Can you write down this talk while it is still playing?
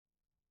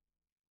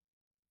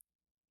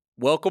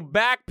Welcome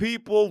back,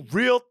 people.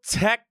 Real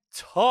Tech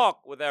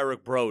Talk with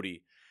Eric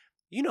Brody.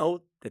 You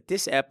know that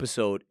this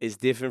episode is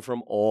different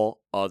from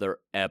all other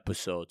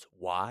episodes.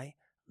 Why?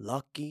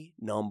 Lucky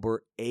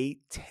number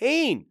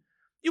 18.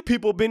 You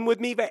people have been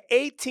with me for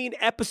 18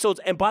 episodes.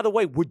 And by the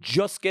way, we're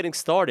just getting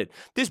started.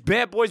 This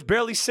bad boy's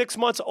barely 6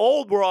 months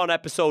old. We're on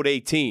episode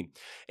 18.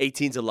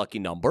 18 is a lucky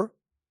number.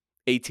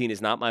 18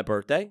 is not my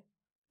birthday.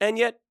 And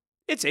yet,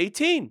 it's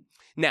 18.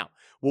 Now,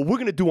 what we're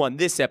going to do on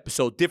this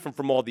episode, different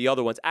from all the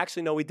other ones.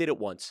 Actually, no, we did it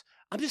once.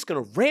 I'm just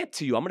going to rant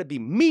to you. I'm going to be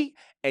me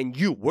and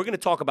you. We're going to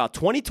talk about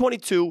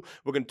 2022.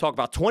 We're going to talk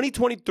about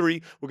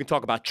 2023. We're going to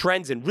talk about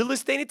trends in real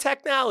estate and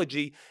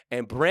technology.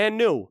 And brand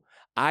new,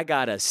 I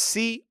got a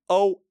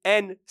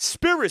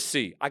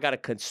conspiracy. I got a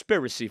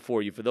conspiracy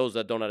for you, for those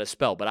that don't know how to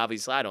spell. But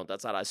obviously, I don't.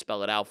 That's how I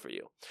spell it out for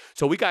you.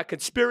 So we got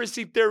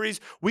conspiracy theories.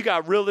 We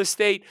got real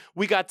estate.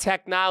 We got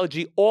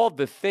technology. All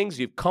the things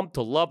you've come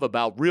to love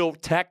about Real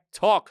Tech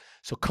Talk.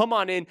 So come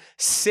on in,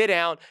 sit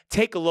down,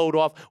 take a load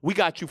off. We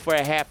got you for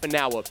a half an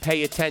hour.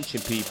 Pay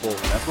attention, people.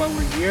 That's why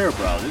we're here,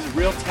 bro. This is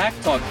Real Tech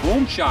Talk.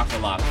 Boom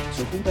shakalaka.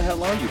 So who the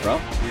hell are you, bro?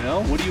 You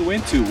know, what are you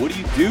into? What do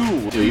you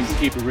do? Dude, you can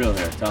keep it real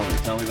here. Tell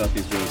me about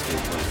these real estate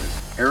players.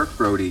 Eric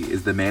Brody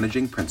is the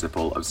managing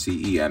principal of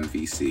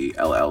CEMVC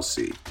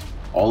LLC.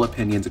 All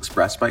opinions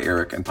expressed by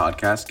Eric and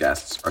podcast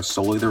guests are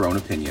solely their own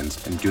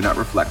opinions and do not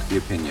reflect the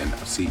opinion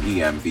of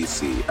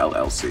CEMVC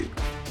LLC.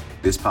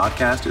 This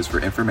podcast is for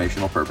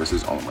informational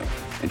purposes only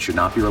and should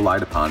not be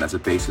relied upon as a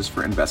basis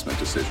for investment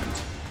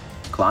decisions.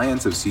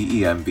 Clients of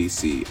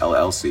CEMVC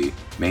LLC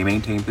may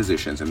maintain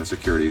positions in the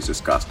securities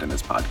discussed in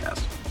this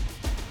podcast.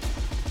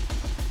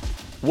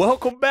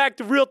 Welcome back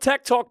to Real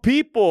Tech Talk,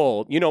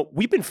 people. You know,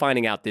 we've been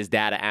finding out this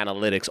data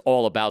analytics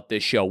all about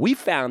this show. We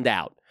found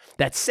out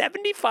that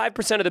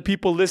 75% of the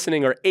people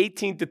listening are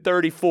 18 to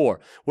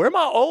 34. Where are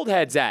my old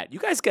heads at? You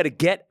guys got to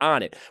get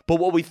on it. But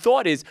what we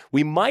thought is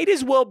we might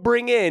as well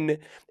bring in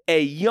a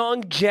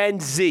young Gen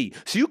Z.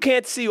 So you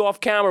can't see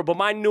off camera, but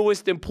my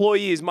newest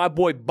employee is my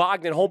boy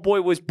Bogdan.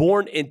 Homeboy was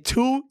born in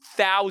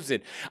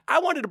 2000. I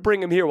wanted to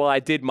bring him here while I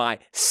did my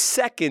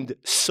second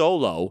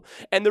solo.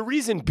 And the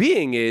reason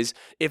being is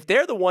if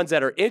they're the ones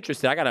that are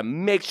interested, I got to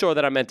make sure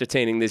that I'm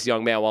entertaining this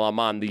young man while I'm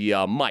on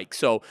the mic.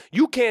 So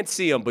you can't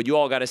see him, but you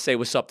all got to say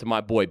what's up to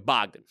my boy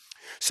Bogdan.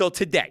 So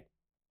today,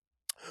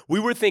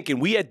 we were thinking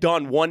we had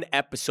done one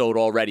episode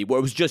already where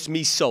it was just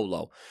me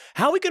solo.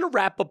 How are we going to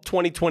wrap up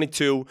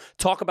 2022,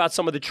 talk about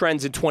some of the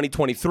trends in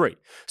 2023?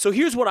 So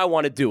here's what I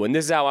want to do, and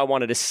this is how I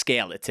wanted to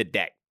scale it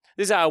today.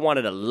 This is how I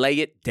wanted to lay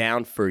it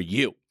down for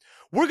you.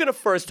 We're going to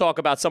first talk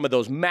about some of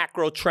those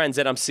macro trends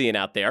that I'm seeing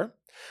out there.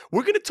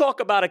 We're going to talk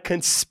about a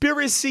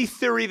conspiracy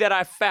theory that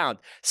I found,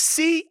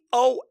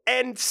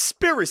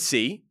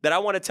 conspiracy, that I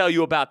want to tell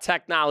you about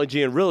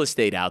technology and real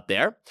estate out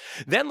there.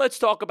 Then let's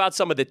talk about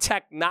some of the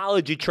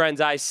technology trends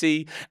I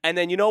see. And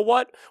then you know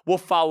what? We'll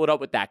follow it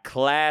up with that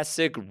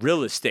classic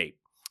real estate.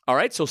 All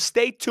right, so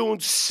stay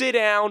tuned, sit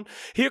down.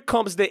 Here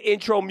comes the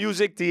intro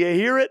music. Do you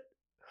hear it?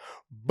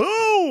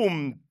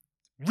 Boom!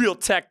 Real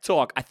Tech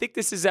Talk. I think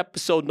this is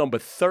episode number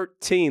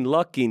 13.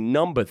 Lucky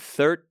number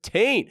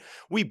 13.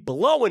 We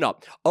blowing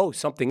up. Oh,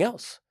 something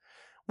else.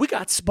 We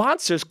got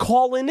sponsors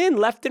calling in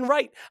left and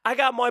right. I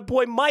got my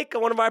boy Mike,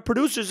 one of our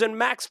producers, and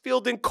Max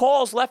fielding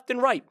calls left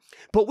and right.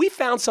 But we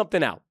found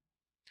something out.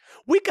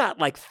 We got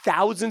like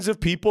thousands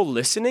of people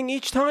listening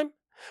each time.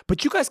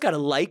 But you guys got to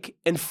like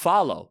and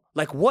follow.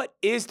 Like, what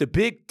is the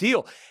big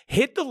deal?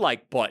 Hit the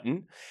like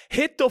button.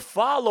 Hit the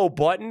follow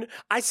button.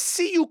 I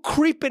see you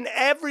creeping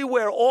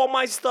everywhere. All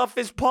my stuff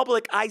is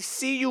public. I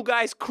see you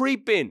guys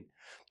creeping.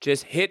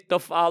 Just hit the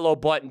follow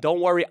button.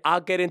 Don't worry. I'll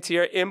get into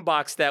your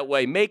inbox that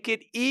way. Make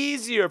it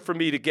easier for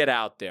me to get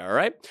out there, all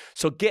right?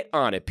 So get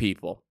on it,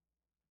 people.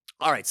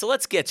 All right, so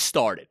let's get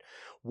started.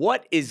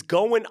 What is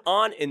going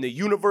on in the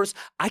universe?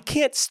 I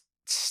can't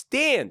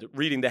stand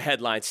reading the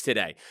headlines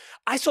today.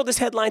 I saw this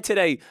headline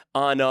today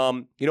on,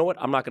 you know what?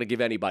 I'm not going to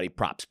give anybody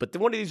props, but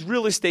one of these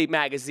real estate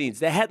magazines,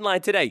 the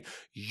headline today,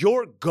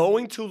 you're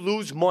going to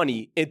lose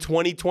money in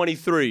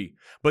 2023,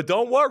 but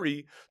don't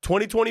worry,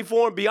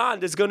 2024 and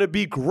beyond is going to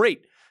be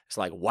great. It's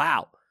like,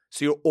 wow.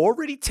 So you're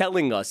already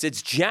telling us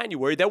it's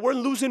January that we're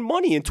losing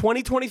money in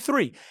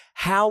 2023.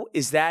 How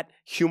is that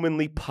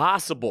humanly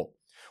possible?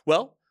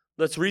 Well,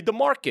 let's read the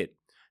market.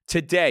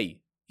 Today,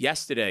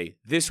 yesterday,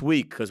 this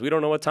week, because we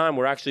don't know what time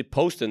we're actually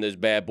posting this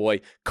bad boy,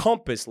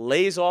 Compass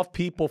lays off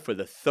people for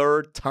the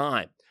third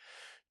time.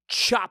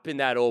 Chopping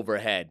that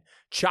overhead.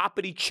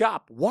 Choppity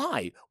chop.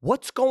 Why?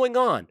 What's going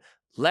on?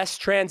 Less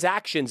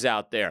transactions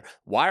out there.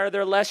 Why are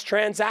there less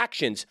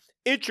transactions?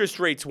 Interest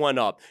rates went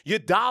up. Your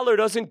dollar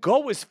doesn't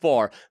go as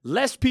far.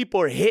 Less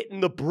people are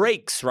hitting the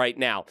brakes right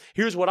now.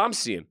 Here's what I'm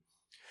seeing.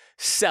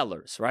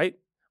 Sellers, right?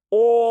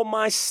 All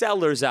my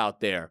sellers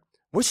out there.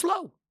 We're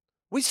slow.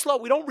 We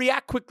don't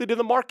react quickly to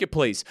the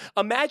marketplace.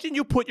 Imagine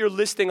you put your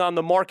listing on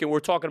the market. We're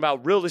talking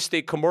about real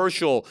estate,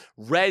 commercial,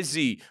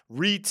 resi,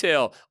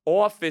 retail,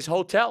 office,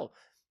 hotel.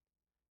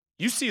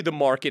 You see the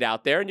market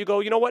out there and you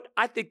go, you know what?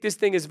 I think this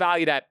thing is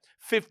valued at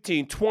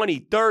 15, 20,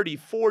 30,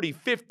 40,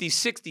 50,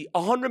 60,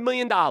 $100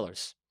 million.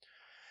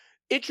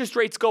 Interest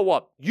rates go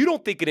up. You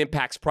don't think it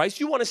impacts price.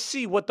 You want to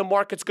see what the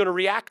market's going to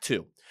react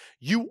to.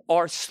 You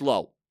are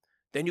slow.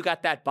 Then you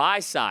got that buy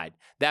side.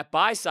 That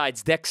buy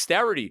side's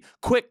dexterity.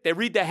 Quick, they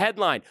read the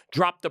headline,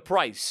 drop the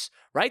price,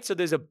 right? So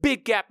there's a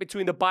big gap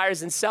between the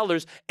buyers and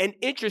sellers, and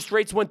interest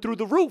rates went through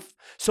the roof.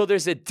 So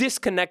there's a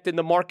disconnect in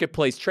the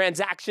marketplace.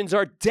 Transactions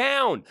are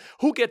down.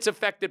 Who gets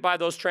affected by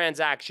those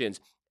transactions?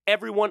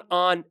 Everyone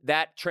on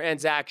that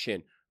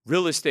transaction.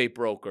 Real estate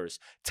brokers,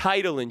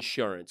 title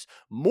insurance,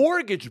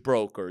 mortgage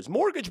brokers.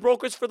 Mortgage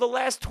brokers for the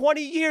last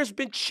 20 years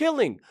been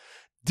chilling.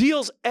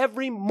 Deals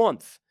every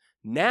month.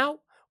 Now,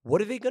 what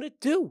are they going to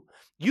do?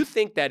 You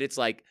think that it's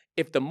like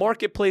if the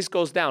marketplace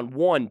goes down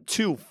 1,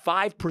 2,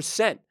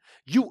 5%,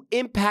 you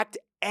impact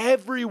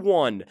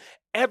everyone.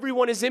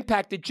 Everyone is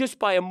impacted just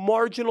by a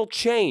marginal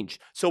change.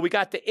 So we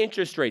got the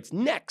interest rates.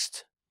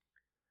 Next,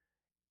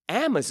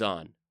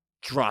 Amazon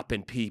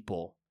dropping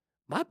people.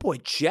 My boy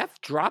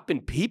Jeff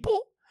dropping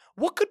people?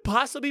 What could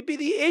possibly be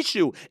the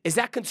issue? Is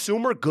that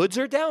consumer goods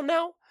are down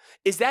now?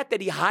 Is that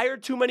he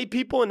hired too many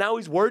people and now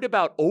he's worried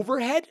about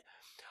overhead?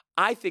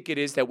 I think it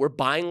is that we're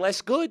buying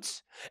less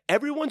goods.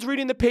 Everyone's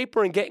reading the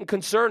paper and getting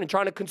concerned and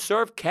trying to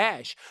conserve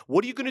cash.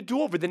 What are you going to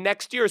do over the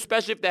next year,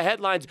 especially if the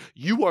headlines,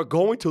 you are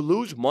going to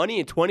lose money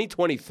in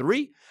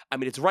 2023? I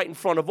mean, it's right in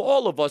front of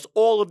all of us,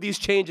 all of these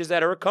changes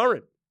that are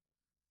occurring.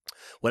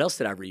 What else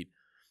did I read?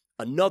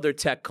 Another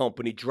tech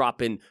company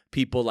dropping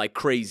people like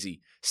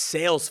crazy.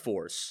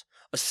 Salesforce.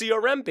 A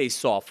CRM-based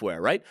software,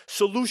 right?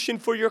 Solution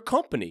for your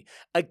company.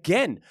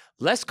 Again,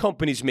 less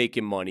companies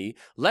making money,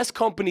 less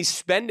companies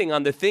spending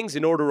on the things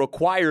in order to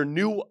acquire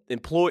new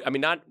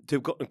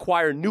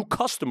acquire new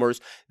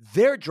customers.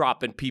 They're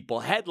dropping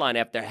people headline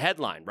after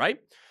headline, right?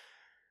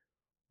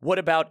 What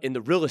about in the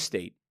real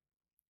estate?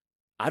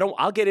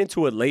 I'll get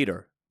into it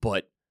later,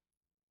 but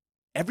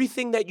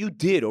everything that you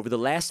did over the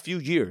last few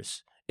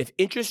years, if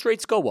interest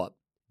rates go up,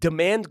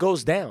 demand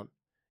goes down,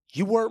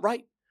 you weren't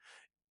right.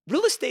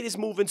 Real estate is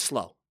moving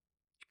slow.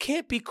 You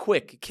can't be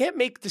quick. You can't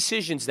make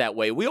decisions that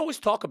way. We always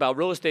talk about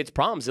real estate's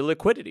problems,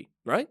 illiquidity,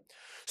 right?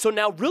 So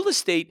now real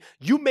estate,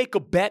 you make a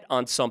bet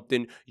on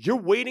something, you're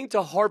waiting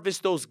to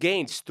harvest those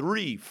gains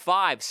 3,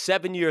 5,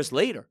 7 years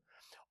later.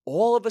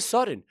 All of a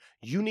sudden,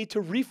 you need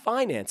to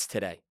refinance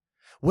today.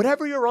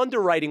 Whatever your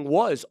underwriting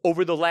was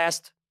over the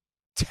last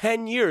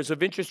 10 years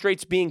of interest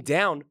rates being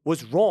down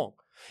was wrong.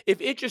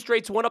 If interest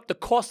rates went up, the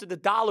cost of the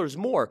dollar is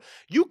more.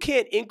 You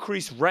can't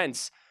increase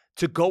rents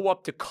to go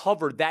up to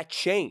cover that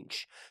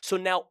change. So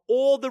now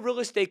all the real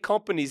estate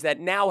companies that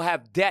now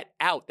have debt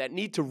out that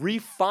need to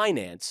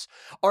refinance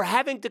are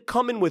having to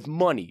come in with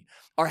money,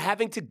 are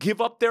having to give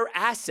up their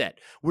asset.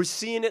 We're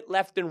seeing it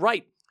left and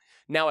right.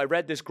 Now, I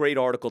read this great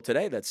article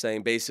today that's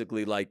saying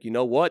basically like, you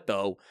know what,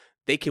 though?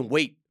 They can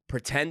wait,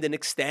 pretend and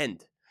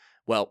extend.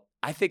 Well,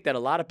 I think that a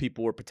lot of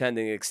people were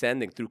pretending and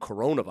extending through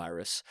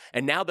coronavirus.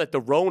 And now that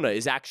the Rona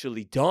is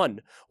actually done,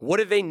 what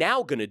are they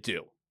now going to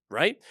do,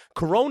 right?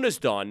 Corona's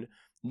done.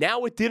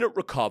 Now it didn't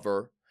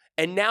recover,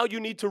 and now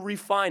you need to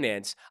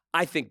refinance.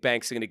 I think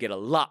banks are going to get a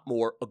lot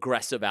more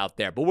aggressive out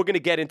there, but we're going to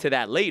get into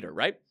that later,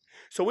 right?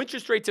 So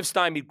interest rates have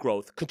stymied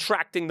growth,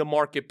 contracting the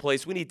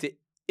marketplace. We need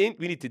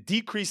to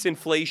decrease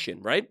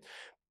inflation, right?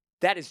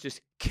 That is just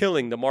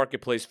killing the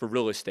marketplace for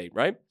real estate,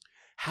 right?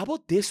 How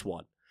about this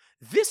one?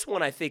 This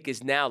one I think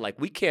is now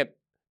like we can't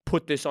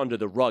put this under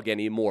the rug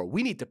anymore.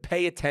 We need to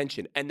pay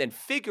attention and then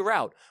figure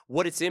out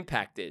what its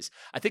impact is.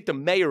 I think the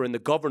mayor and the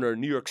governor of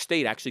New York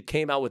State actually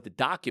came out with a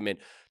document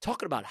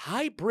talking about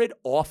hybrid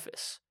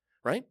office,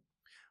 right?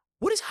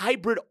 What does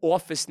hybrid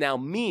office now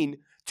mean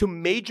to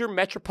major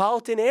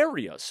metropolitan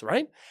areas,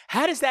 right?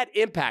 How does that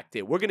impact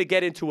it? We're going to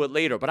get into it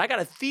later, but I got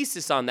a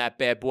thesis on that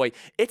bad boy.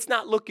 It's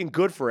not looking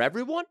good for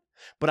everyone,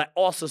 but I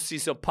also see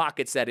some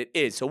pockets that it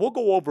is. So we'll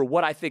go over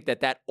what I think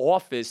that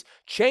office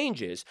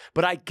changes,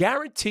 but I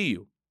guarantee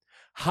you,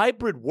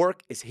 hybrid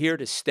work is here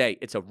to stay.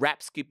 It's a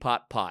Rapsky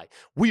pot pie.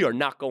 We are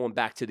not going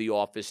back to the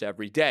office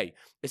every day.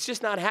 It's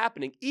just not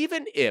happening.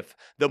 Even if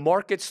the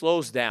market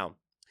slows down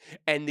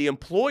and the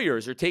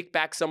employers or take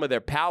back some of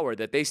their power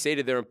that they say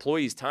to their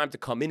employees, time to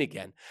come in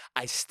again,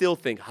 I still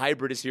think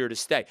hybrid is here to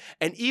stay.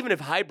 And even if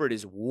hybrid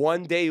is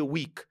 1 day a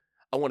week,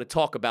 I want to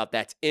talk about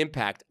that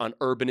impact on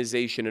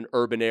urbanization in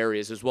urban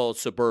areas as well as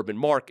suburban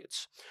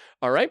markets.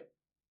 All right?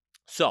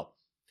 So,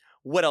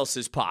 what else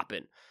is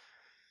popping?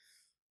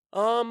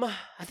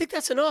 I think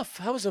that's enough.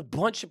 That was a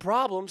bunch of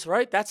problems,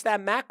 right? That's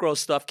that macro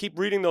stuff. Keep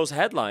reading those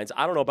headlines.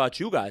 I don't know about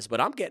you guys, but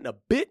I'm getting a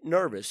bit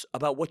nervous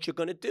about what you're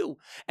going to do.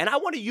 And I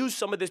want to use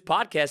some of this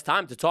podcast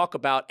time to talk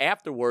about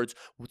afterwards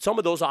some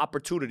of those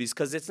opportunities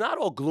because it's not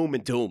all gloom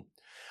and doom.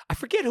 I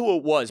forget who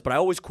it was, but I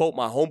always quote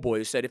my homeboy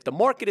who said, if the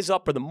market is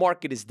up or the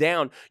market is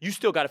down, you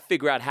still got to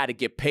figure out how to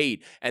get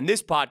paid. And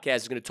this podcast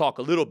is going to talk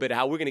a little bit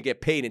how we're going to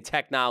get paid in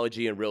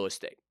technology and real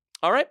estate.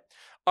 All right?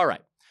 All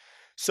right.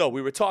 So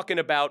we were talking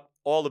about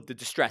all of the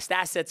distressed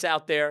assets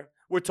out there.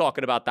 We're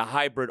talking about the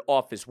hybrid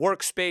office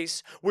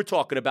workspace. We're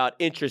talking about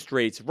interest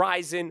rates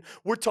rising.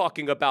 We're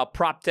talking about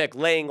PropTech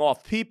laying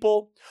off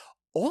people.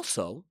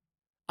 Also,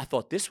 I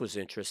thought this was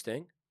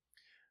interesting.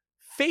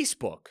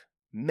 Facebook,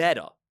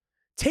 Meta,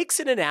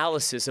 takes an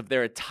analysis of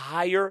their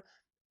entire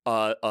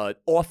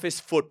office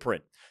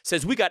footprint,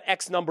 says we got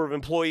X number of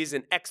employees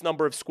and X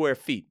number of square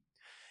feet.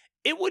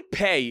 It would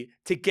pay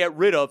to get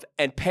rid of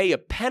and pay a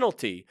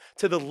penalty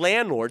to the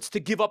landlords to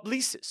give up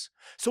leases.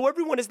 So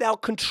everyone is now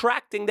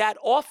contracting that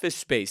office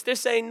space. They're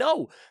saying,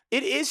 no,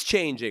 it is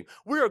changing.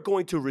 We are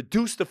going to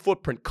reduce the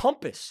footprint.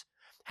 Compass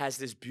has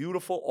this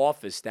beautiful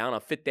office down on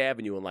Fifth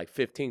Avenue and like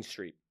 15th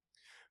Street.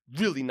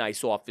 Really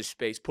nice office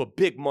space, put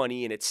big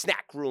money in it,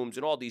 snack rooms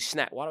and all these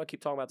snacks. Why do I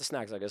keep talking about the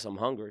snacks? I guess I'm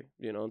hungry.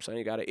 You know what I'm saying?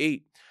 You got to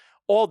eat.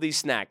 All these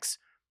snacks,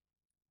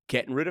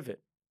 getting rid of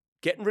it,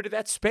 getting rid of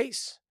that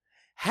space.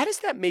 How does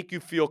that make you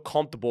feel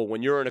comfortable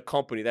when you're in a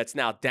company that's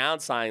now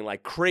downsizing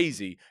like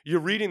crazy? You're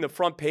reading the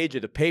front page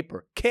of the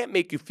paper. Can't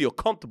make you feel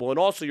comfortable. And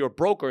also your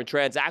broker and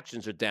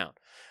transactions are down.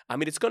 I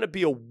mean, it's going to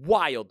be a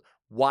wild,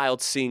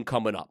 wild scene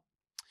coming up.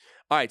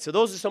 All right, so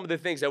those are some of the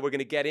things that we're going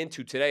to get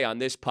into today on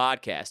this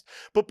podcast.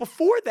 But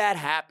before that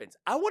happens,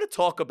 I want to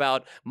talk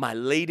about my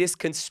latest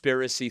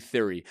conspiracy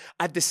theory.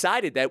 I've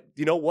decided that,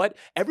 you know what?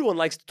 Everyone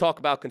likes to talk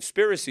about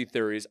conspiracy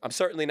theories. I'm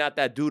certainly not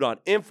that dude on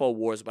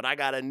InfoWars, but I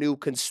got a new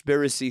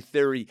conspiracy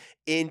theory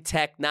in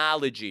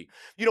technology.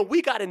 You know,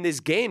 we got in this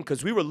game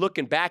because we were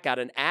looking back at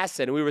an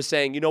asset and we were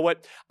saying, you know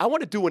what? I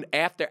want to do an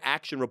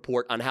after-action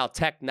report on how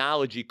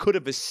technology could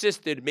have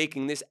assisted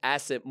making this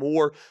asset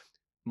more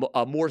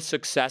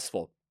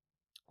successful.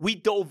 We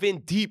dove in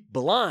deep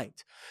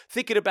blind,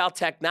 thinking about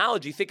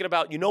technology, thinking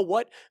about, you know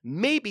what?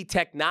 Maybe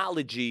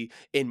technology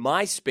in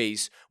my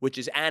space, which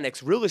is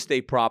annex real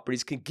estate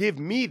properties, can give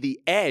me the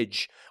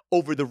edge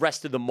over the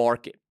rest of the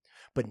market.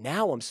 But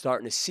now I'm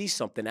starting to see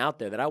something out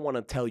there that I want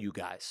to tell you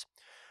guys.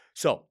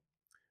 So,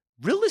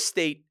 real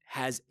estate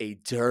has a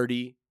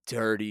dirty,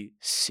 dirty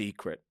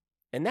secret.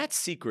 And that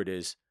secret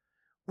is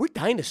we're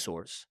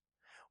dinosaurs.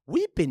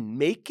 We've been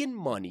making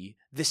money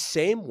the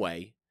same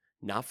way,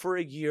 not for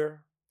a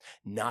year,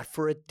 not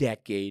for a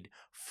decade,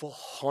 for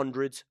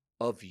hundreds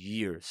of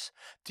years.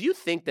 Do you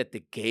think that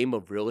the game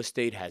of real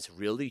estate has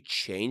really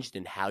changed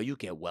in how you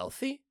get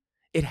wealthy?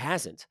 It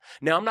hasn't.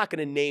 Now, I'm not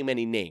going to name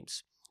any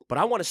names, but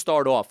I want to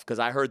start off because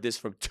I heard this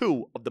from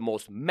two of the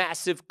most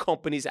massive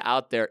companies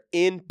out there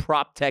in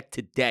PropTech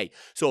today.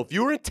 So if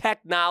you're in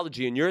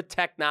technology and you're a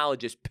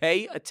technologist,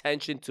 pay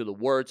attention to the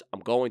words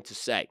I'm going to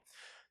say.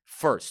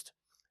 First,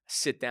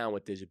 sit down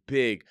with this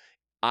big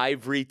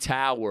ivory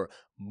tower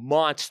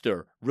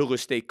monster real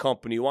estate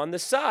company who on the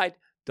side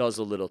does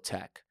a little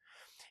tech.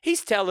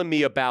 He's telling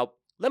me about,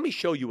 let me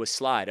show you a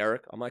slide,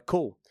 Eric. I'm like,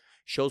 cool.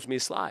 Shows me a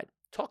slide.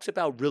 Talks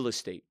about real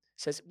estate.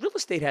 Says real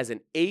estate has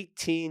an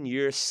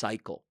 18-year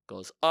cycle.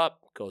 Goes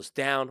up, goes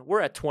down. We're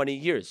at 20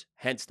 years,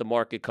 hence the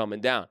market coming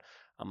down.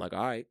 I'm like,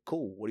 all right,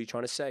 cool. What are you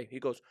trying to say? He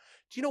goes,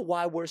 do you know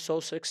why we're so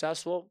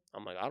successful?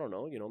 I'm like, I don't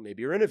know. You know,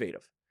 maybe you're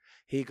innovative.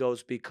 He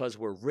goes, because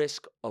we're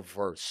risk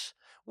averse.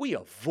 We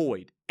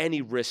avoid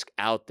any risk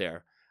out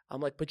there. I'm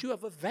like, but you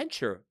have a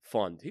venture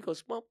fund. He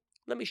goes, well,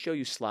 let me show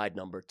you slide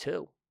number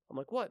 2. I'm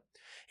like, what?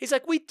 He's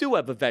like, we do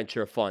have a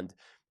venture fund,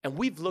 and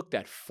we've looked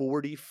at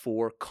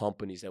 44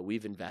 companies that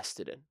we've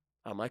invested in.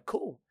 I'm like,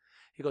 cool.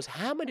 He goes,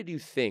 how many do you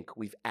think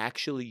we've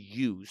actually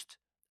used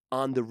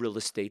on the real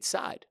estate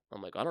side?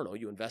 I'm like, I don't know.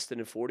 You invested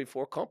in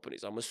 44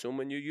 companies. I'm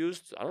assuming you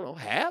used, I don't know,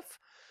 half?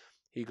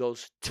 He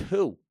goes,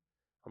 2.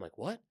 I'm like,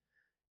 what?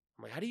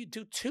 I'm like, how do you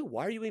do 2?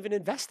 Why are you even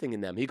investing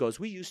in them? He goes,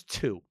 we use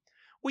 2.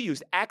 We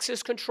use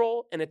access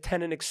control and a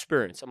tenant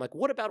experience. I'm like,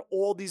 what about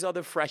all these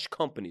other fresh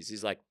companies?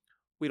 He's like,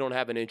 we don't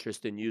have an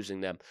interest in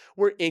using them.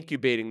 We're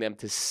incubating them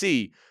to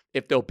see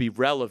if they'll be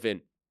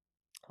relevant.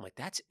 I'm like,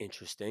 that's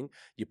interesting.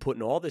 You're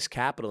putting all this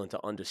capital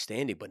into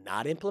understanding, but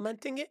not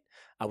implementing it?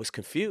 I was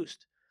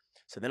confused.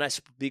 So then I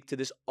speak to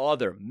this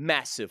other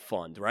massive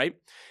fund, right?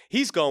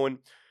 He's going,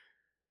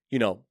 you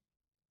know,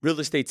 real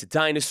estate's a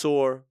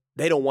dinosaur.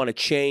 They don't want to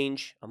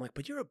change. I'm like,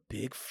 but you're a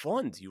big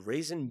fund. You're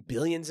raising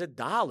billions of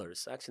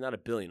dollars. Actually, not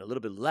 $1 billion, a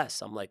little bit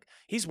less. I'm like,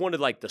 he's one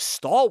of like the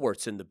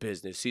stalwarts in the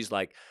business. He's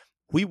like,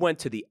 we went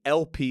to the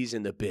LPs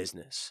in the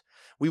business.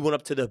 We went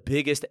up to the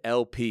biggest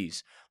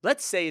LPs.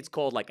 Let's say it's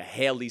called like a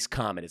Halley's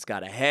Comet. It's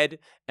got a head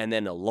and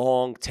then a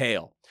long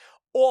tail.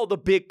 All the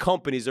big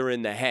companies are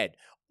in the head.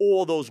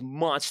 All those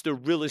monster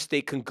real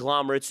estate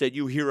conglomerates that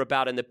you hear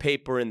about in the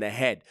paper in the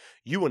head.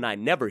 You and I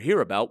never hear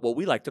about what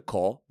we like to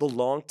call the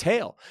long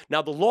tail.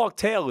 Now, the long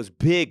tail is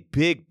big,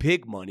 big,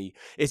 big money.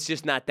 It's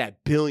just not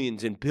that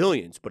billions and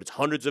billions, but it's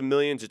hundreds of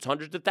millions, it's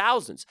hundreds of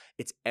thousands.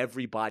 It's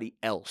everybody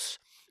else.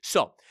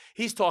 So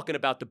he's talking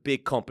about the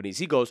big companies.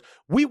 He goes,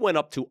 we went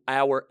up to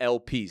our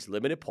LPs,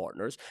 limited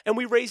partners, and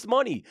we raised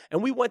money.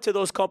 And we went to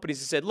those companies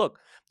and said, look,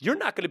 you're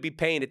not going to be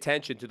paying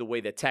attention to the way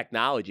that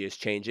technology is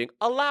changing.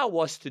 Allow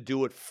us to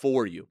do it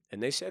for you.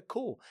 And they said,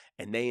 cool.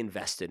 And they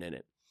invested in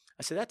it.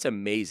 I said, that's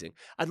amazing.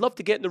 I'd love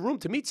to get in the room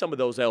to meet some of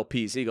those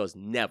LPs. He goes,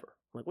 never.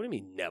 I'm like, what do you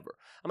mean never?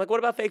 I'm like, what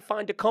about if they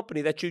find a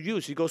company that you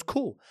use? He goes,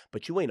 cool,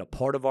 but you ain't a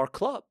part of our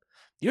club.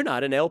 You're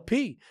not an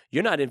LP.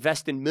 You're not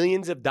investing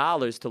millions of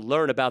dollars to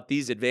learn about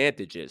these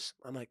advantages.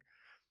 I'm like,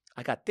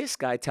 I got this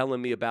guy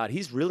telling me about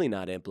he's really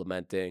not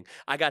implementing.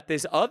 I got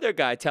this other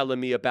guy telling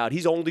me about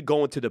he's only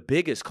going to the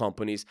biggest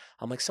companies.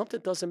 I'm like,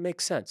 something doesn't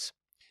make sense.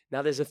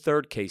 Now there's a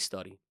third case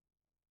study.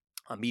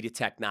 A media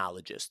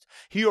technologist.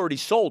 He already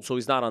sold, so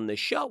he's not on this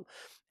show.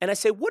 And I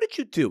say, what did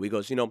you do? He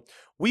goes,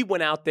 we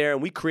went out there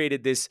and we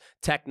created this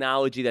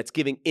technology that's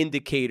giving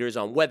indicators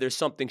on whether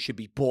something should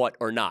be bought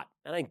or not.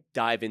 And I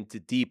dive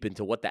deep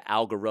into what the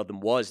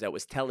algorithm was that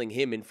was telling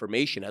him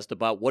information as to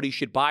about what he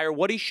should buy or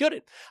what he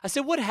shouldn't. I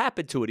said, what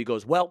happened to it? He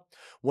goes, well,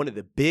 one of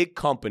the big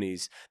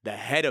companies, the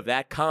head of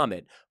that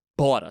comment,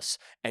 bought us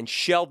and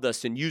shelved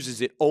us and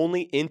uses it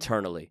only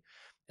internally.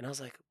 And I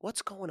was like,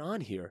 what's going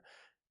on here?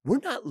 We're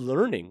not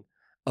learning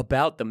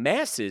about the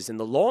masses and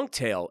the long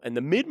tail and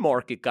the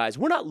mid-market guys.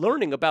 We're not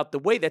learning about the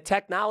way that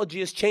technology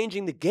is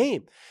changing the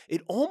game.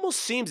 It almost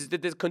seems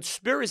that there's a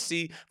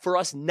conspiracy for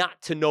us not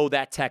to know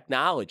that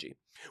technology,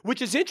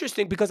 which is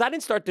interesting because I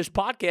didn't start this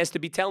podcast to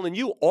be telling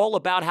you all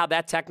about how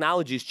that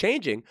technology is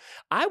changing.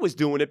 I was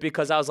doing it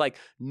because I was like,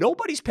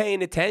 nobody's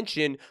paying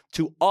attention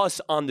to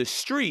us on the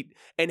street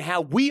and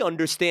how we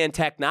understand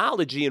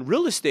technology and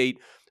real estate.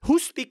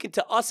 Who's speaking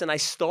to us? And I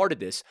started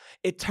this.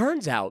 It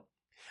turns out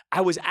I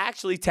was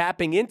actually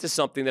tapping into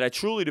something that I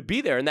truly to be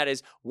there. And that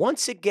is,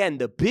 once again,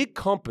 the big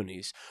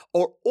companies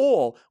are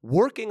all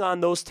working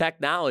on those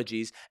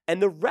technologies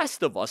and the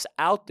rest of us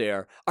out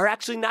there are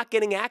actually not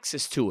getting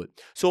access to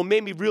it. So it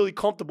made me really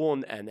comfortable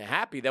and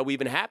happy that we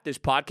even have this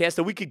podcast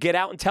that we could get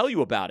out and tell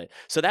you about it.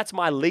 So that's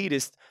my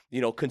latest,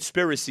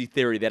 conspiracy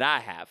theory that I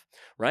have,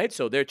 right?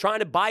 So they're trying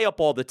to buy up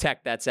all the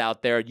tech that's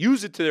out there,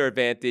 use it to their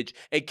advantage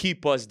and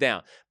keep us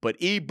down. But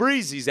E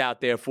Breezy's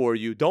out there for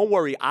you. Don't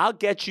worry. I'll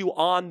get you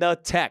on the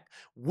tech.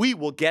 We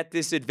will get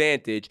this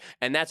advantage,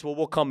 and that's where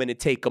we'll come in and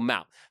take them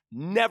out.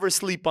 Never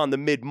sleep on the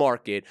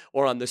mid-market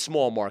or on the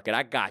small market.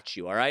 I got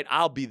you, all right?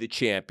 I'll be the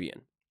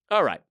champion.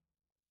 All right.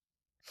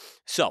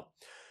 So,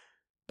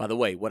 by the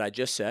way, what I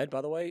just said,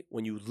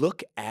 when you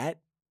look at,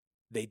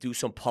 they do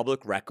some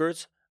public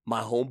records,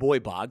 my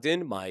homeboy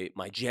Bogdan, my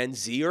Gen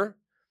Zer,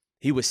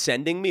 he was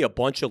sending me a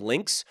bunch of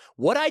links.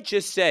 What I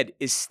just said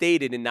is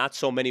stated in not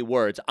so many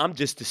words. I'm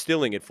just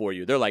distilling it for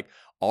you. They're like,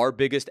 our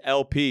biggest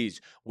LPs,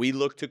 we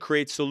look to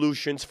create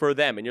solutions for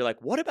them. And you're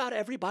like, what about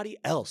everybody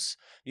else?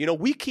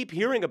 We keep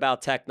hearing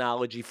about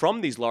technology from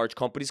these large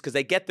companies because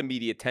they get the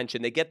media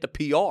attention, they get the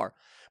PR.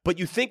 But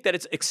you think that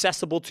it's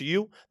accessible to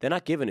you? They're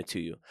not giving it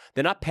to you.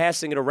 They're not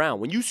passing it around.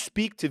 When you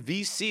speak to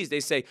VCs, they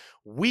say,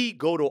 we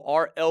go to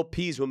our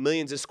LPs with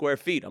millions of square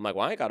feet. I'm like,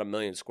 well, I ain't got 1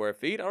 million square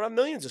feet. I don't have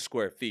millions of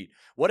square feet.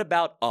 What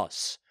about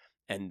us?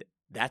 And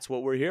that's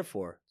what we're here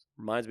for.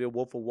 Reminds me of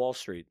Wolf of Wall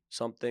Street.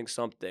 Something.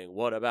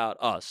 What about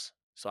us?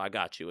 So I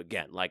got you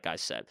again, like I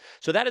said.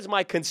 So that is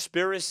my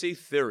conspiracy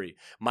theory,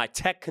 my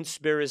tech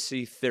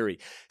conspiracy theory.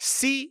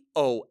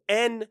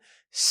 C-O-N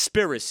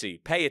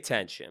spiracy. Pay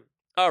attention.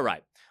 All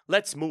right.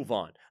 Let's move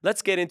on.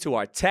 Let's get into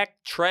our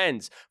tech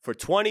trends for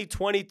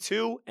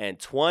 2022 and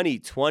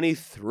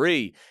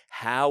 2023.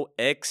 How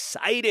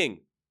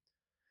exciting.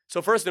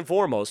 So first and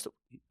foremost,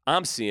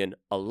 I'm seeing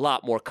a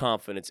lot more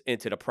confidence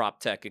into the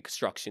PropTech and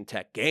construction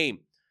tech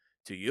game.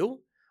 Do you?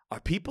 Are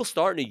people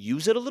starting to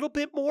use it a little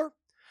bit more?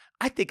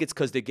 I think it's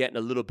because they're getting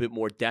a little bit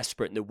more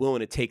desperate and they're willing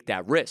to take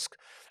that risk.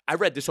 I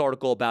read this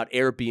article about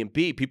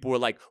Airbnb. People were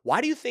like, why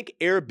do you think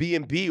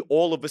Airbnb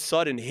all of a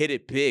sudden hit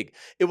it big?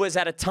 It was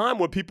at a time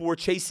when people were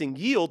chasing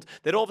yield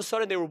that all of a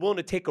sudden they were willing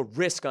to take a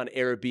risk on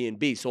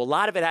Airbnb. So a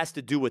lot of it has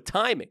to do with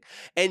timing.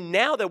 And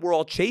now that we're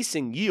all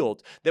chasing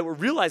yield, that we're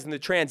realizing the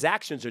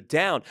transactions are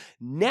down,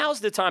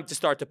 now's the time to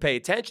start to pay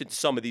attention to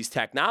some of these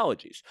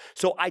technologies.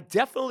 So I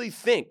definitely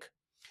think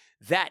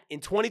that in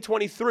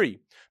 2023,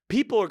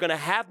 people are going to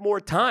have more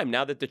time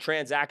now that the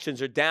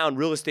transactions are down,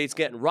 real estate's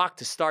getting rocked,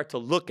 to start to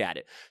look at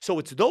it. So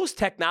it's those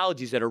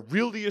technologies that are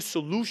really a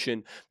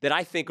solution that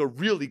I think are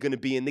really going to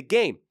be in the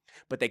game.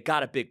 But they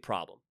got a big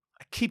problem.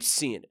 I keep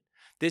seeing it.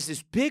 There's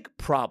this big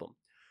problem.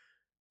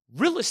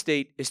 Real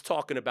estate is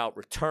talking about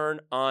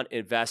return on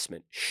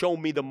investment. Show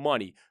me the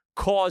money.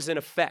 Cause and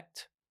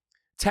effect.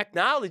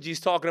 Technology is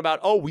talking about,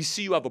 oh, we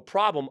see you have a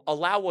problem.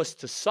 Allow us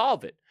to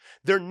solve it.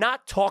 They're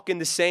not talking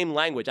the same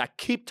language. I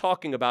keep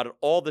talking about it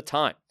all the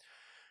time.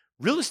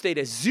 Real estate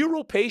has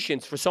zero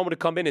patience for someone to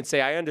come in and say,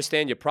 I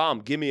understand your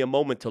problem. Give me a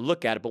moment to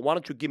look at it, but why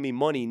don't you give me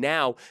money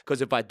now?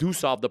 Because if I do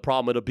solve the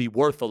problem, it'll be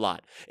worth a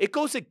lot. It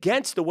goes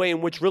against the way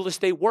in which real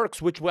estate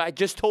works, which I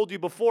just told you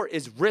before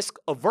is risk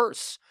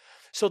averse.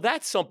 So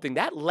that's something,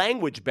 that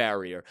language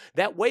barrier,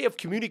 that way of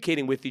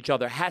communicating with each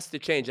other has to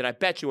change. And I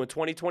bet you in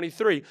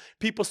 2023,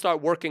 people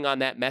start working on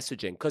that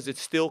messaging because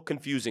it's still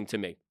confusing to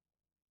me.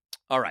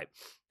 All right.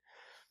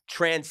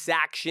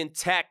 Transaction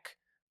tech.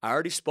 I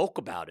already spoke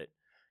about it.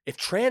 If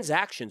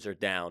transactions are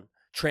down,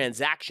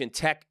 transaction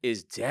tech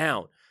is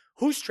down.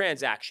 Who's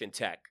transaction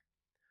tech?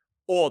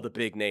 All the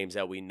big names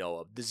that we know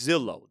of, the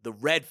Zillow, the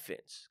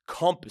Redfins,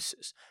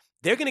 Compasses.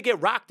 They're going to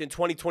get rocked in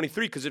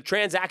 2023 because if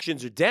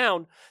transactions are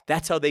down,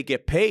 that's how they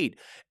get paid.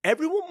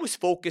 Everyone was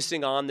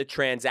focusing on the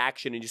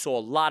transaction, and you saw a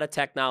lot of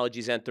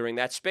technologies entering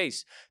that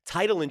space.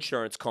 Title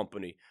insurance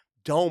company,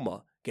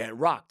 Doma, getting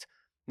rocked.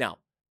 Now,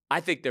 I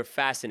think they're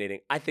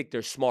fascinating. I think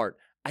they're smart.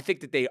 I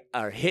think that they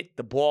are hit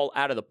the ball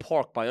out of the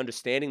park by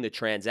understanding the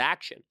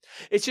transaction.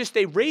 It's just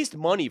they raised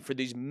money for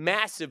these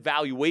massive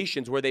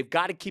valuations where they've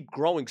got to keep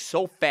growing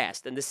so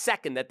fast. And the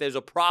second that there's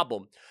a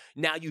problem,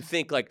 now you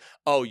think like,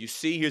 oh, you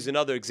see, here's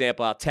another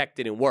example how tech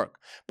didn't work.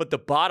 But the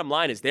bottom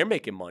line is they're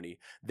making money.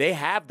 They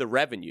have the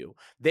revenue.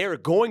 They're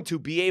going to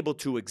be able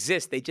to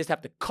exist. They just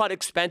have to cut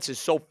expenses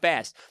so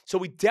fast. So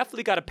we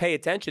definitely got to pay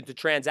attention to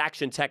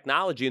transaction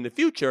technology in the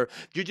future.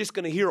 You're just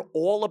going to hear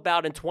all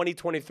about in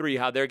 2023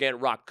 how they're getting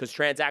rocked because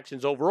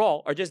transactions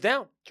overall are just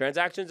down.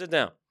 Transactions are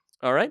down.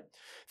 All right?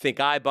 Think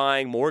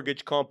iBuying,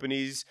 mortgage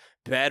companies,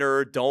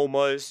 Better,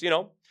 Domas,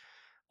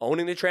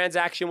 owning the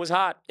transaction was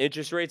hot.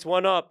 Interest rates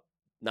went up.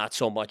 Not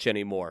so much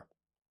anymore.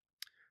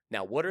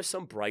 Now, what are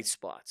some bright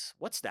spots?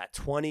 What's that?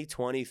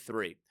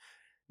 2023.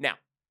 Now,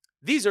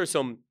 these are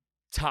some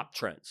top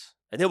trends.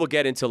 And then we'll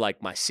get into like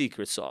my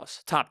secret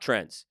sauce. Top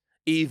trends.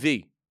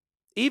 EV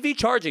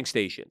charging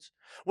stations.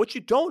 What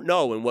you don't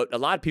know and what a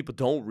lot of people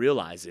don't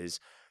realize is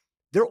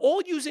they're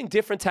all using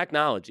different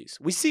technologies.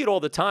 We see it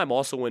all the time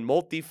also in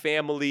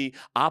multifamily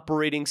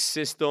operating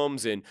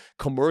systems and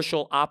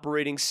commercial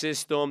operating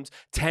systems,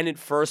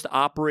 tenant-first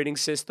operating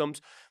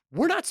systems.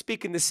 We're not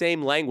speaking the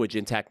same language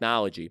in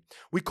technology.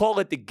 We call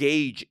it the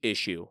gauge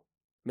issue.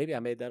 Maybe I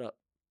made that up.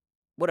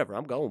 Whatever,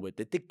 I'm going with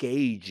it. The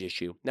gauge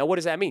issue. Now, what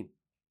does that mean?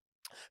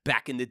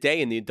 Back in the day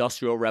in the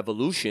Industrial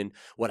Revolution,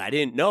 what I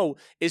didn't know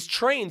is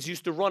trains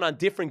used to run on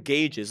different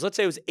gauges. Let's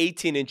say it was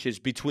 18 inches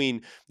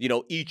between,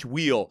 each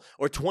wheel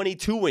or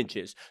 22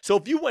 inches. So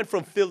if you went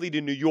from Philly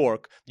to New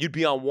York, you'd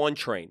be on one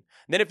train.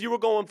 And then if you were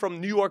going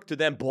from New York to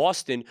then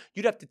Boston,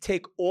 you'd have to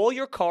take all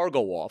your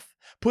cargo off,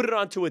 put it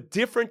onto a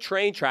different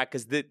train track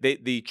because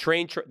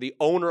the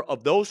owner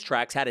of those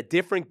tracks had a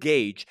different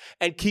gauge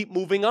and keep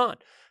moving on.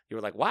 You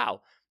were like,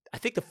 wow. I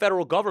think the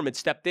federal government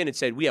stepped in and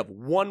said, we have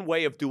one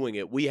way of doing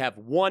it. We have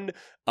one,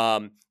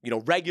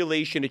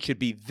 regulation. It should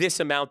be this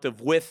amount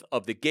of width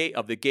of the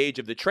gauge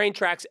of the train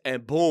tracks,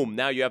 and boom,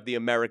 now you have the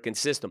American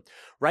system.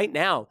 Right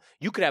now,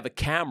 you could have a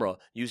camera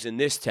using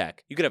this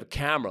tech. You could have a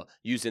camera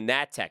using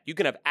that tech. You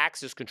can have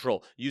access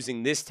control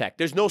using this tech.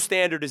 There's no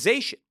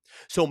standardization.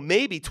 So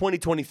maybe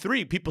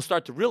 2023, people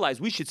start to realize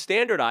we should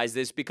standardize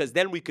this because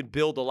then we could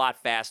build a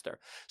lot faster.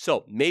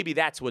 So maybe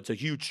that's what's a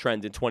huge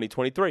trend in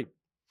 2023.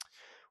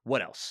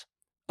 What else?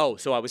 Oh,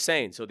 so I was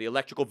saying, the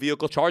electrical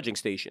vehicle charging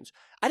stations.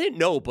 I didn't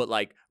know, but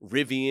like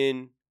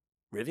Rivian,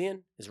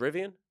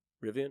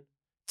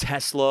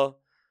 Tesla,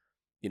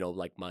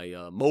 like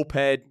my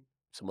moped,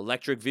 some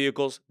electric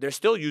vehicles, they're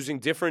still using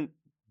different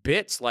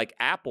bits like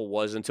Apple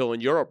was until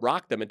in Europe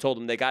rocked them and told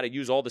them they got to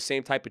use all the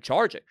same type of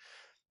charging.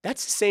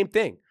 That's the same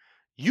thing.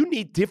 You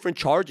need different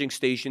charging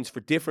stations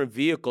for different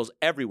vehicles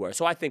everywhere.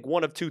 So I think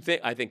two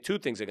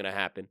things are going to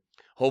happen.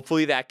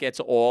 Hopefully that gets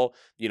all,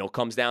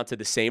 comes down to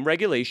the same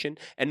regulation.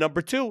 And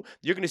number two,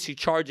 you're going to see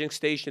charging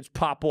stations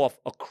pop off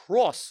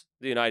across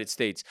the United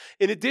States.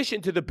 In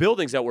addition to the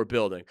buildings that we're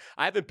building.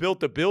 I haven't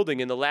built a building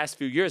in the last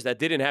few years that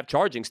didn't have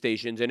charging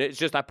stations. And it's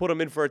just, I put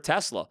them in for a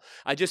Tesla.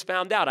 I just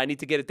found out I need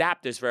to get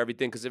adapters for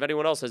everything because if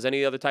anyone else has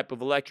any other type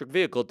of electric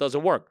vehicle, it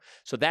doesn't work.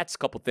 So that's a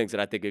couple things that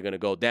I think are going to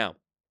go down.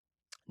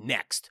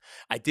 Next,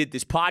 I did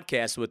this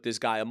podcast with this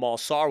guy, Amal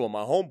Sarwa,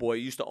 my homeboy.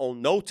 He used to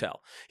own Notel.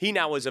 He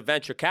now is a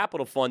venture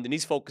capital fund, and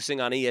he's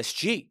focusing on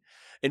ESG,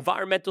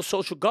 environmental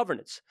social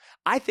governance.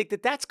 I think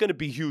that that's going to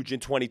be huge in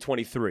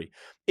 2023.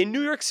 In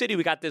New York City,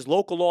 we got this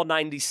local law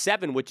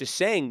 97, which is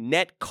saying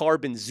net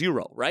carbon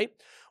zero, right?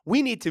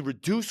 We need to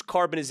reduce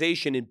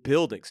carbonization in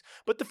buildings.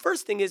 But the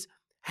first thing is,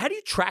 how do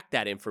you track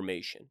that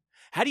information?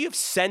 How do you have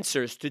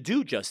sensors to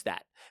do just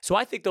that? So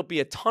I think there'll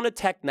be a ton of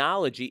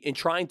technology in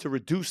trying to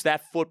reduce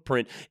that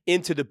footprint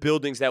into the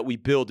buildings that we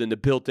build in the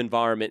built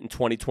environment in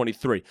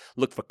 2023.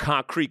 Look for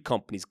concrete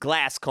companies,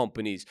 glass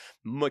companies,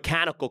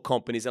 mechanical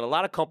companies, and a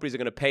lot of companies are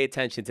going to pay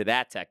attention to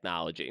that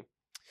technology.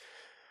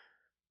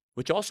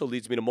 Which also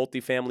leads me to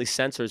multifamily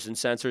sensors and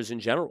sensors in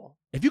general.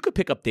 If you could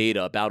pick up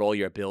data about all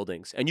your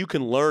buildings and you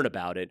can learn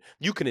about it,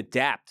 you can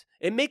adapt.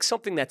 It makes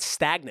something that's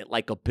stagnant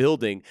like a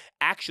building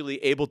actually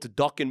able to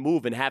duck and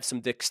move and have some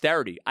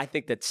dexterity. I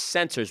think that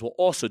sensors will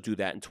also do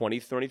that in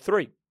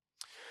 2023.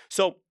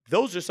 So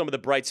those are some of the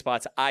bright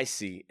spots I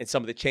see and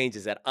some of the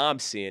changes that I'm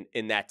seeing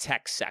in that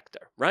tech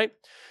sector, right?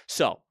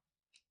 So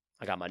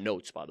I got my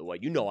notes, by the way.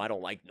 I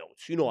don't like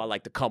notes. I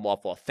like to come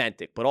off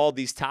authentic. But all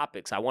these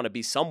topics, I want to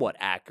be somewhat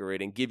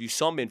accurate and give you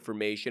some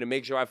information and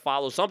make sure I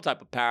follow some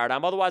type of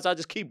paradigm. Otherwise, I'll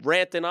just keep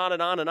ranting on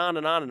and on and on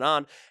and on and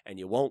on, and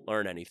you won't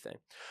learn anything.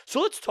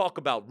 So let's talk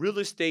about real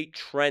estate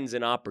trends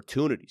and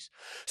opportunities.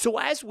 So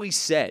as we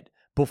said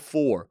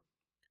before,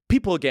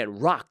 people are getting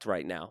rocked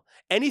right now.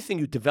 Anything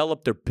you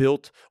developed or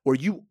built or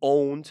you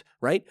owned,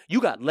 right? You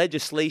got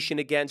legislation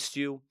against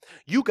you.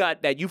 You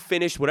got that you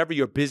finished whatever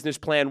your business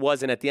plan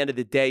was, and at the end of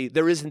the day,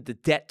 there isn't the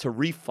debt to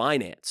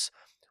refinance.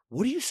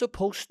 what are you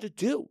supposed to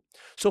do?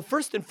 So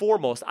first and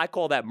foremost, I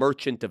call that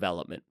merchant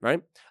development,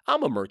 right?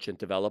 I'm a merchant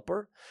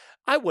developer.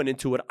 I went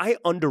into it. I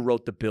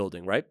underwrote the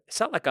building, right?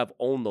 It's not like I've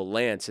owned the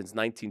land since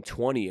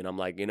 1920 and I'm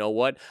like, you know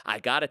what? I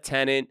got a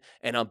tenant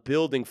and I'm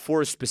building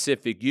for a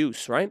specific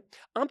use, right?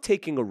 I'm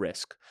taking a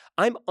risk.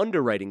 I'm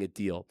underwriting a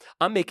deal.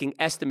 I'm making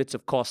estimates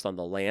of cost on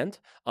the land,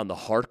 on the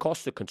hard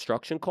costs, the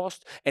construction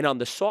costs, and on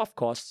the soft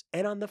costs,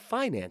 and on the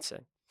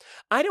financing.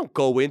 I don't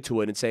go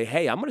into it and say,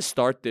 hey, I'm going to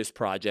start this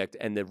project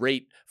and the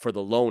rate for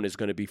the loan is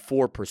going to be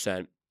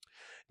 4%.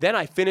 Then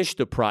I finish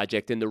the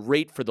project and the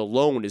rate for the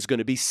loan is going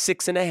to be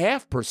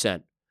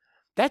 6.5%.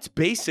 That's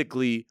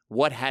basically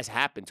what has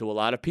happened to a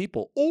lot of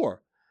people.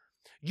 Or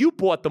you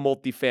bought the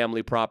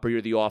multifamily property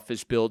or the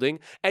office building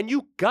and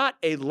you got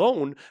a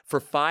loan for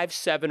 5,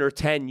 7, or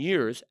 10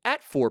 years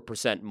at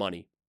 4%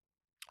 money.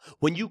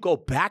 When you go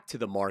back to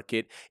the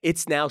market,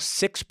 it's now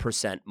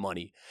 6%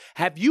 money.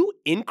 Have you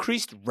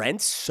increased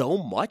rents so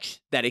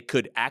much that it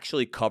could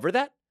actually cover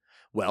that?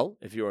 Well,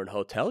 if you were in a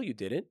hotel, you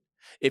didn't.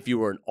 If you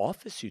were in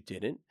office, you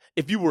didn't.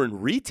 If you were in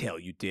retail,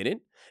 you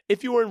didn't.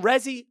 If you were in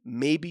resi,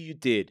 maybe you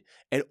did.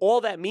 And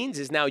all that means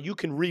is now you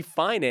can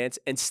refinance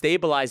and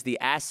stabilize the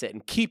asset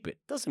and keep it.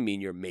 Doesn't mean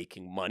you're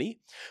making money.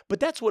 But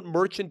that's what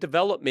merchant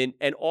development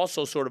and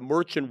also sort of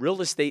merchant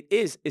real estate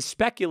is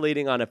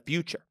speculating on a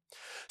future.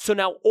 So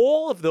now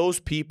all of those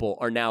people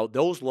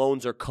those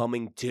loans are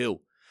coming due.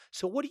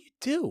 So what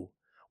do?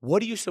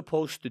 What are you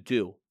supposed to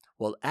do?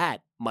 Well,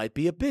 that might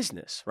be a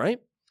business, right?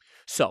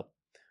 So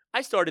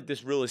I started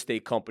this real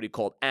estate company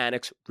called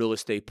Annex Real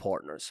Estate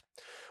Partners.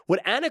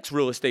 What Annex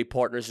Real Estate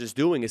Partners is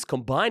doing is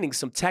combining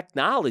some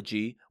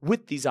technology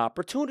with these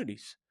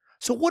opportunities.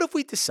 So what have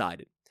we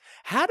decided?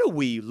 How do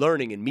we,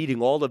 learning and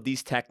meeting all of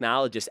these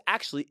technologists,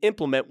 actually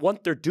implement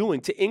what they're doing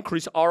to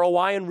increase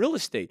ROI in real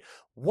estate?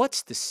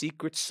 What's the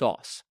secret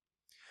sauce?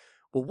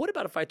 Well, what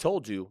about if I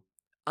told you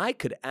I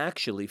could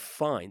actually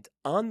find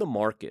on the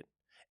market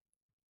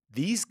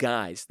these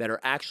guys that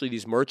are actually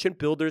these merchant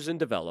builders and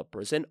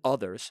developers and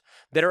others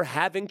that are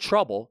having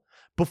trouble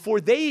before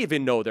they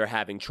even know they're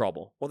having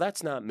trouble? Well,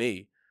 that's not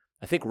me.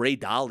 I think Ray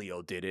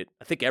Dalio did it.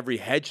 I think every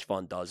hedge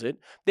fund does it.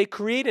 They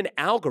create an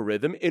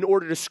algorithm in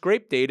order to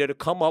scrape data to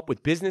come up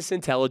with business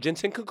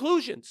intelligence and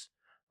conclusions.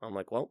 I'm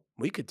like, well,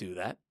 we could do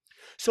that.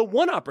 So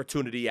one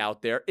opportunity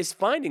out there is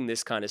finding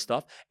this kind of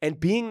stuff and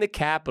being the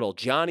capital,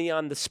 Johnny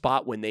on the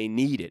spot when they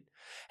need it,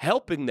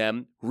 helping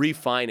them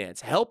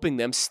refinance, helping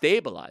them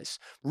stabilize,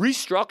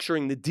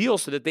 restructuring the deal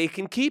so that they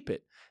can keep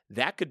it.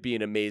 That could be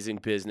an amazing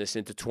business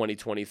into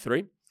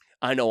 2023.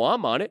 I know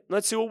I'm on it.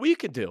 Let's see what we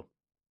can do.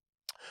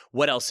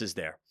 What else is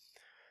there?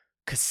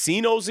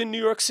 Casinos in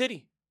New York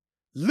City.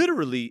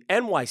 Literally,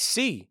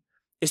 NYC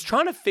is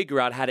trying to figure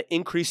out how to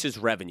increase its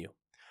revenue.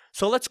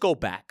 So let's go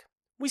back.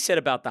 We said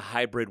about the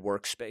hybrid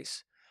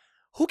workspace.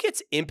 Who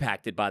gets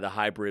impacted by the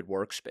hybrid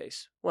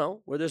workspace?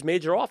 Well, where there's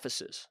major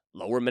offices,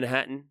 Lower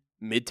Manhattan,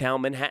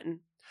 Midtown Manhattan.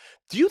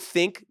 Do you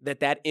think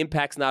that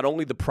impacts not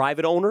only the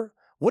private owner?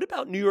 What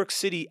about New York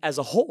City as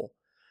a whole?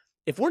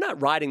 If we're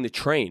not riding the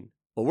train,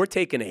 or we're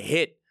taking a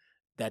hit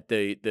that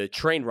the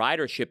train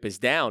ridership is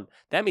down,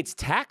 that means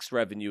tax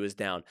revenue is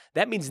down.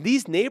 That means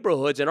these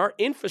neighborhoods and our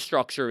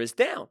infrastructure is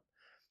down.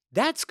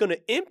 That's going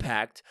to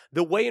impact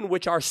the way in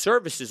which our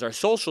services, our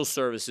social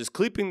services,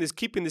 keeping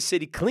the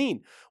city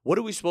clean. What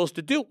are we supposed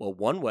to do? Well,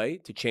 one way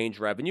to change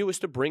revenue is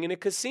to bring in a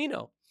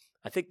casino.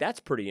 I think that's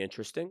pretty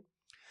interesting.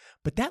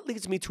 But that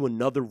leads me to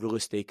another real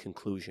estate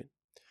conclusion.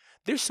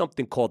 There's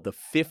something called the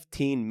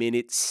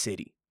 15-minute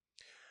city.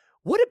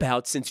 What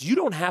about, since you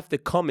don't have to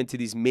come into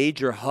these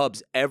major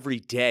hubs every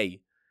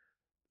day,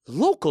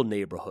 local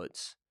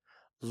neighborhoods,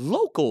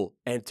 local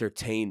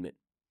entertainment,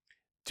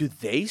 do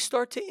they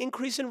start to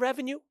increase in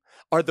revenue?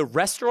 Are the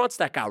restaurants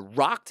that got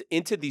rocked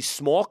into these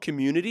small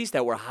communities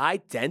that were high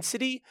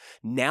density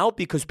now,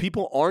 because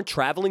people aren't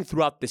traveling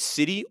throughout the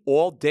city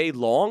all day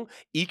long,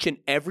 each and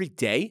every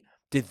day,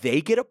 did they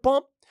get a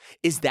bump?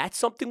 Is that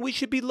something we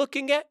should be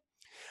looking at?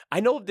 I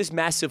know of this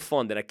massive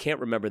fund that I can't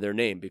remember their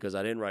name because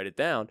I didn't write it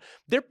down.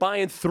 They're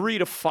buying 3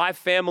 to 5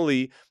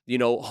 family,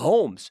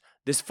 homes.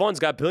 This fund's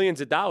got billions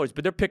of dollars,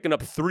 but they're picking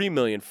up $3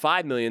 million,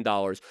 $5 million.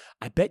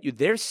 I bet you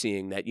they're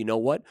seeing that,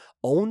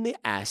 own the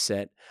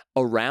asset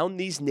around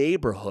these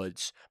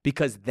neighborhoods,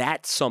 because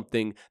that's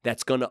something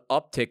that's going to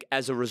uptick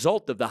as a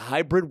result of the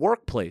hybrid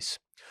workplace.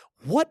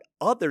 What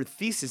other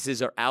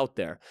theses are out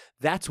there?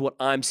 That's what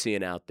I'm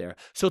seeing out there.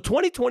 So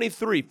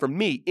 2023, for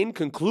me, in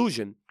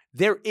conclusion,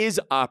 there is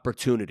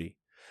opportunity,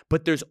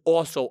 but there's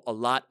also a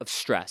lot of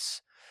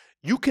stress.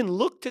 You can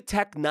look to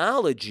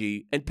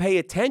technology and pay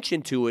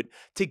attention to it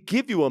to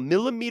give you a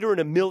millimeter and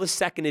a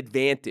millisecond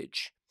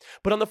advantage.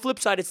 But on the flip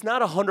side, it's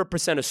not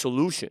 100% a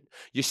solution.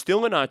 You're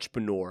still an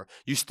entrepreneur.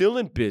 You're still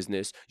in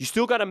business. You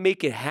still got to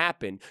make it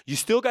happen. You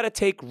still got to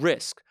take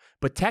risk.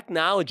 But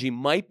technology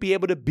might be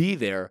able to be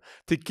there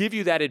to give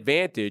you that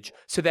advantage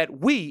so that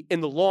we,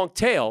 in the long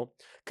tail,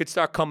 could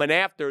start coming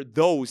after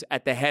those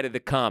at the head of the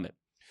comet.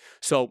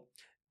 So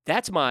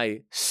that's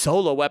my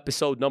solo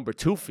episode number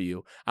 2 for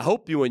you. I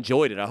hope you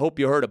enjoyed it. I hope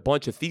you heard a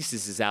bunch of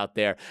theses out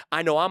there.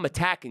 I know I'm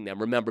attacking them,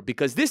 remember,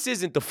 because this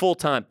isn't the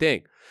full-time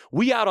thing.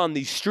 We out on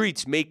these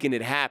streets making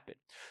it happen.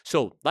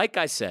 So, like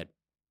I said,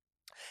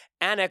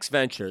 Annex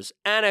Ventures,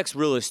 Annex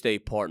Real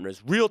Estate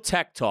Partners, Real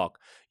Tech Talk,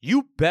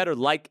 you better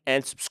like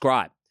and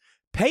subscribe.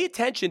 Pay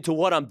attention to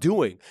what I'm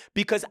doing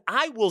because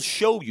I will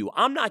show you.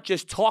 I'm not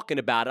just talking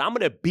about it. I'm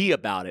going to be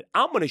about it.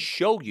 I'm going to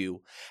show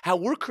you how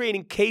we're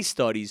creating case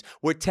studies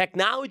where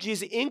technology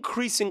is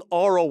increasing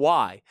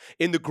ROI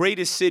in the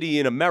greatest city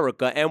in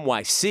America,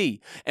 NYC,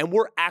 and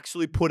we're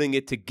actually putting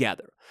it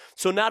together.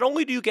 So not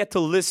only do you get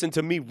to listen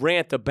to me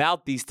rant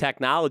about these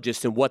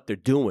technologists and what they're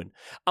doing,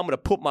 I'm going to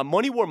put my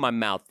money where my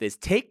mouth is,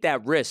 take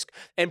that risk,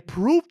 and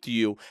prove to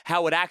you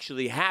how it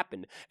actually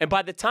happened. And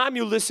by the time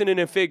you listen in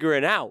and figure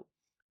it out,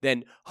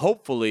 then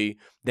hopefully,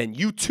 then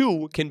you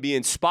too can be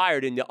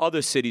inspired in the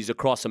other cities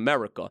across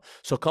America.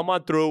 So come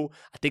on through.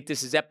 I think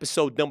this is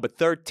episode number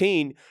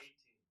 13.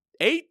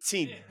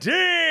 18.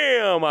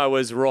 Damn, I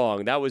was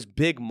wrong. That was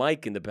Big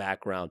Mike in the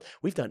background.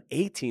 We've done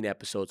 18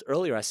 episodes.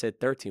 Earlier I said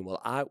 13. Well,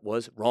 I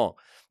was wrong.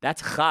 That's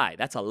high.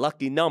 That's a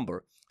lucky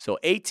number. So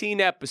 18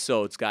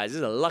 episodes, guys. This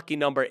is a lucky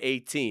number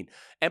 18.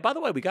 And by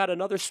the way, we got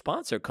another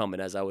sponsor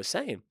coming, as I was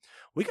saying.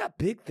 We got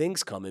big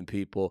things coming,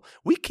 people.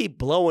 We keep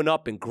blowing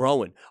up and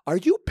growing. Are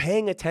you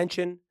paying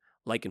attention?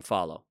 Like and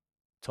follow.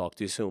 Talk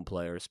to you soon,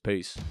 players.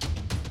 Peace.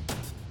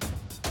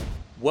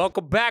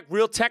 Welcome back,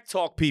 Real Tech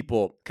Talk,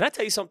 people. Can I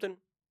tell you something?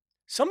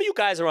 Some of you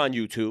guys are on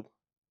YouTube.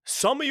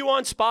 Some of you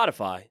on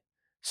Spotify.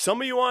 Some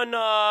of you on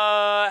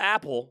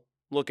Apple,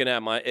 looking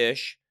at my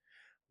ish.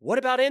 What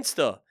about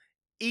Insta?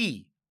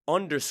 E_BRODY.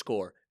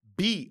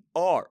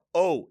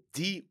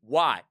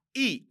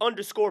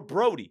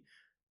 E_Brody.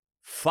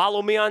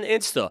 Follow me on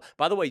Insta.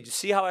 By the way, you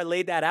see how I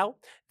laid that out?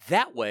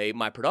 That way,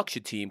 my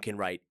production team can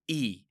write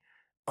E_BRODY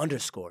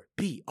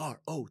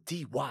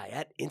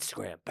at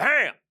Instagram.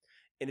 Bam!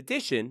 In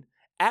addition,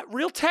 at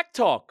Real Tech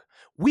Talk,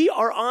 we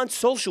are on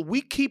social.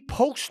 We keep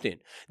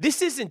posting.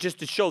 This isn't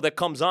just a show that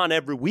comes on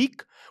every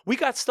week. We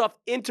got stuff,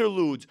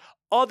 interludes,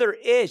 other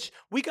ish.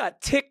 We got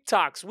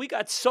TikToks. We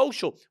got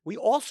social. We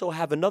also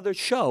have another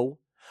show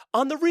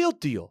on The Real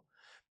Deal.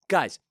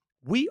 Guys,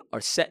 we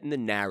are setting the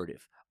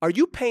narrative. Are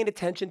you paying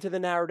attention to the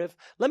narrative?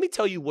 Let me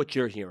tell you what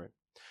you're hearing.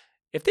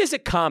 If there's a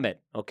comment,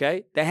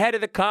 okay, the head of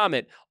the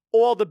comment,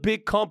 all the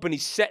big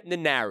companies setting the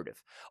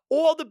narrative.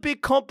 All the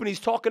big companies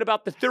talking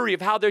about the theory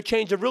of how they're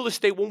changing real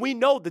estate when we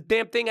know the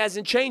damn thing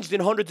hasn't changed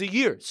in hundreds of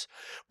years.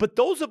 But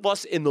those of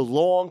us in the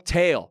long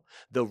tail,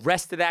 the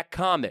rest of that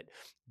comment,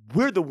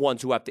 we're the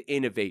ones who have to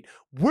innovate.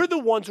 We're the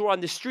ones who are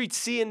on the street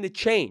seeing the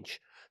change.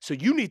 So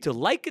you need to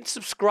like and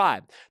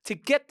subscribe to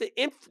get the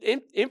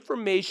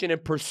information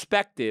and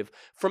perspective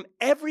from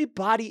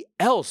everybody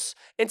else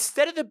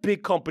instead of the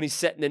big companies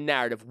setting the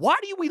narrative. Why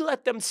do we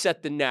let them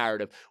set the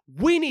narrative?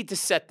 We need to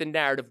set the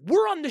narrative.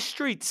 We're on the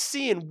street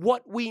seeing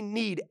what we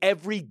need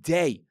every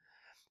day.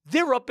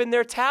 They're up in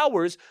their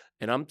towers,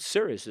 and I'm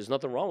serious. There's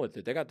nothing wrong with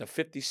it. They got the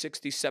 50,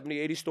 60,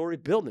 70, 80-story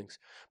buildings,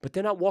 but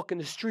they're not walking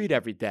the street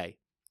every day.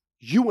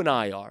 You and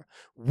I are.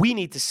 We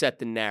need to set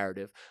the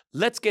narrative.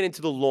 Let's get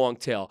into the long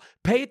tail.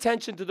 Pay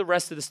attention to the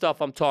rest of the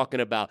stuff I'm talking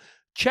about.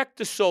 Check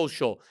the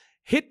social.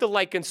 Hit the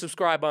like and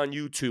subscribe on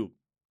YouTube.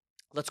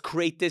 Let's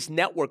create this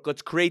network.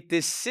 Let's create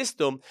this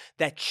system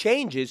that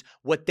changes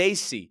what they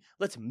see.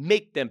 Let's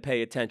make them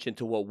pay attention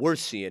to what we're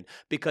seeing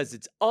because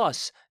it's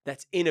us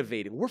that's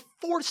innovating. We're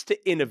forced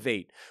to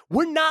innovate.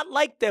 We're not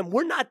like them.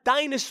 We're not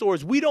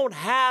dinosaurs. We don't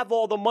have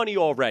all the money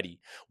already.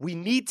 We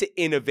need to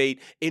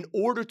innovate in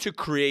order to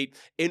create,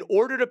 in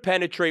order to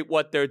penetrate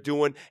what they're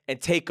doing and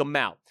take them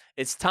out.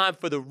 It's time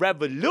for the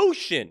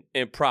revolution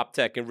in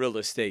PropTech and real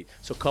estate.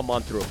 So come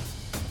on through.